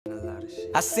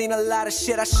I seen a lot of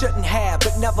shit I shouldn't have,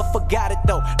 but never forgot it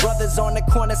though. Brothers on the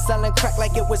corner selling crack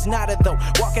like it was not a though.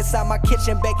 Walk inside my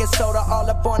kitchen, baking soda all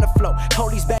up on the floor.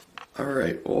 Police back.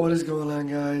 Alright, what is going on,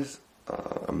 guys?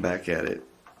 I'm back at it.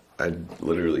 I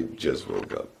literally just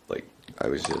woke up. Like, I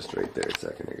was just right there a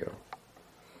second ago.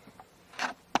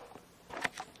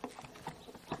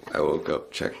 I woke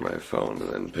up, checked my phone, and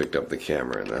then picked up the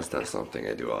camera, and that's not something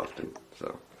I do often.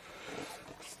 So,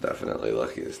 it's definitely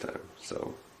lucky this time.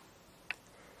 So,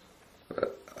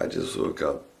 I just woke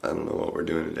up. I don't know what we're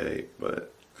doing today,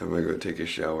 but I'm gonna go take a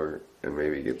shower and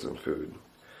maybe get some food.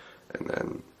 And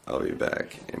then I'll be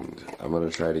back, and I'm gonna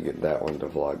try to get that one to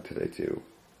vlog today too,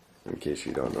 in case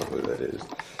you don't know who that is.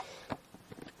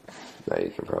 Now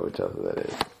you can probably tell who that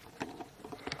is.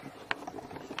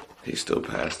 He's still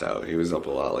passed out. He was up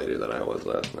a lot later than I was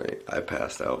last night. I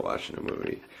passed out watching a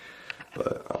movie.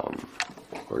 But,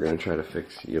 we're gonna try to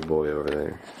fix your boy over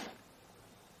there.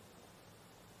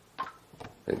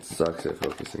 It sucks at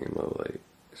focusing in low light.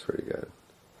 I swear to God.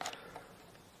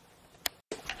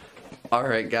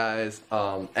 Alright guys,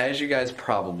 as you guys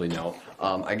probably know,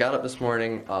 I got up this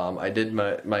morning, I did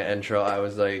my intro. I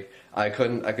was like, I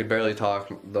could barely talk,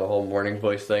 the whole morning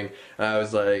voice thing, and I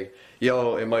was like,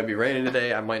 yo, it might be raining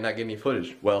today, I might not get any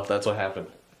footage. Well, that's what happened.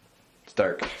 It's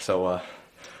dark. So,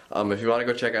 if you want to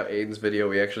go check out Aiden's video,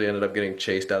 we actually ended up getting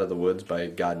chased out of the woods by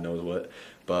God knows what.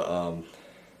 But,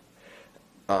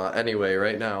 anyway,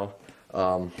 right now,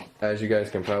 as you guys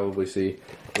can probably see,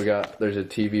 there's a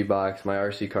TV box, my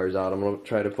RC car's out. I'm going to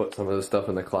try to put some of this stuff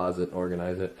in the closet,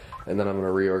 organize it, and then I'm going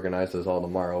to reorganize this all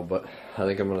tomorrow, but I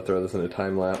think I'm going to throw this in a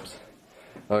time lapse.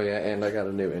 Oh yeah, and I got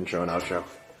a new intro and outro.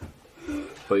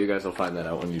 But you guys will find that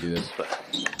out when you do this. But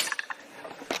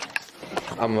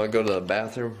I'm going to go to the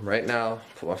bathroom right now,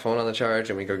 put my phone on the charge,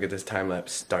 and we go get this time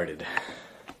lapse started.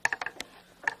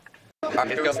 Alright,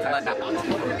 here we go.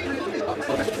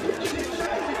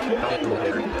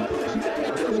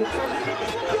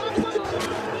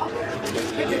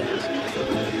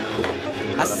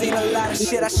 I seen a lot of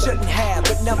shit I shouldn't have,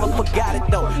 but never forgot it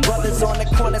though. Brothers on the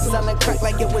corner selling crack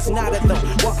like it was not a though.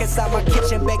 Walk inside my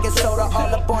kitchen, baking soda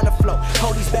all up on the floor.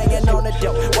 Police banging on the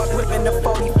door, while gripping the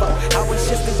 44. I was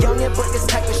just a youngin', but this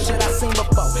type of shit I seen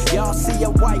before. Y'all see a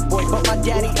white boy, but my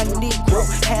daddy a Negro.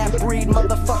 Half-breed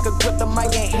motherfucker, grip the mic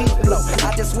and heat flow.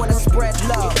 I just wanna spread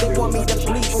love, they want me to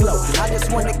bleed slow. I just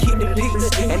wanna keep the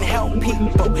peace and help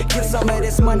people. Give some of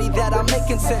this money that I'm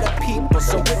making to the people.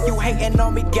 So if you hating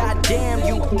on me, goddamn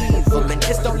you evil. And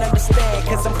just don't understand,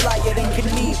 cause I'm flyer than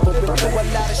Knievel. Been through a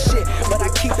lot of shit, but I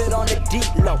keep it on the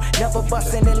deep low. Never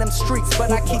bustin' in them streets,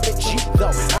 but I keep it cheap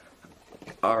though.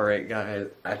 Alright guys,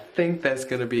 I think that's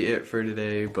gonna be it for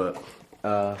today, but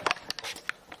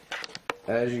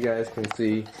as you guys can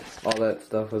see, all that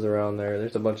stuff was around there.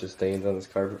 There's a bunch of stains on this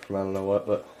carpet from I don't know what,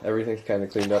 but everything's kind of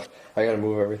cleaned up. I gotta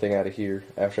move everything out of here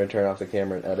after I turn off the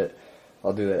camera and edit.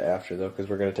 I'll do that after though, because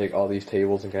we're gonna take all these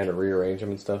tables and kind of rearrange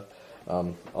them and stuff.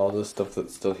 All this stuff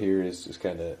that's still here is just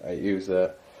kind of, I use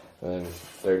that, and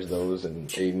there's those and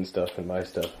Aiden stuff and my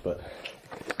stuff, but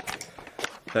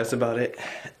that's about it.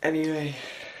 Anyway,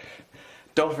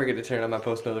 don't forget to turn on my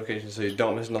post notifications so you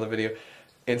don't miss another video.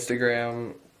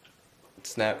 Instagram,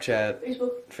 Snapchat,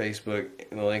 Facebook,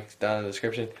 and the link's down in the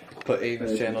description. Put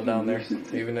Aiden's channel down there,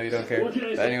 even though you don't care.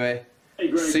 But anyway,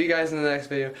 see you guys in the next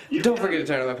video. Don't forget to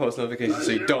turn on my post notifications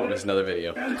so you don't miss another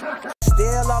video.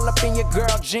 Still all up in your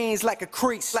girl jeans like a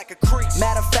crease.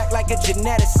 Matter of fact, like a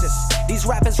geneticist. These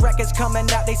rappers' records coming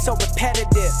out, they so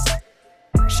repetitive.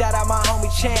 Shout out my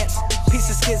homie Chance, piece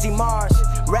of Skizzy Mars,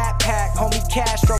 Rat Pack, homie Castro.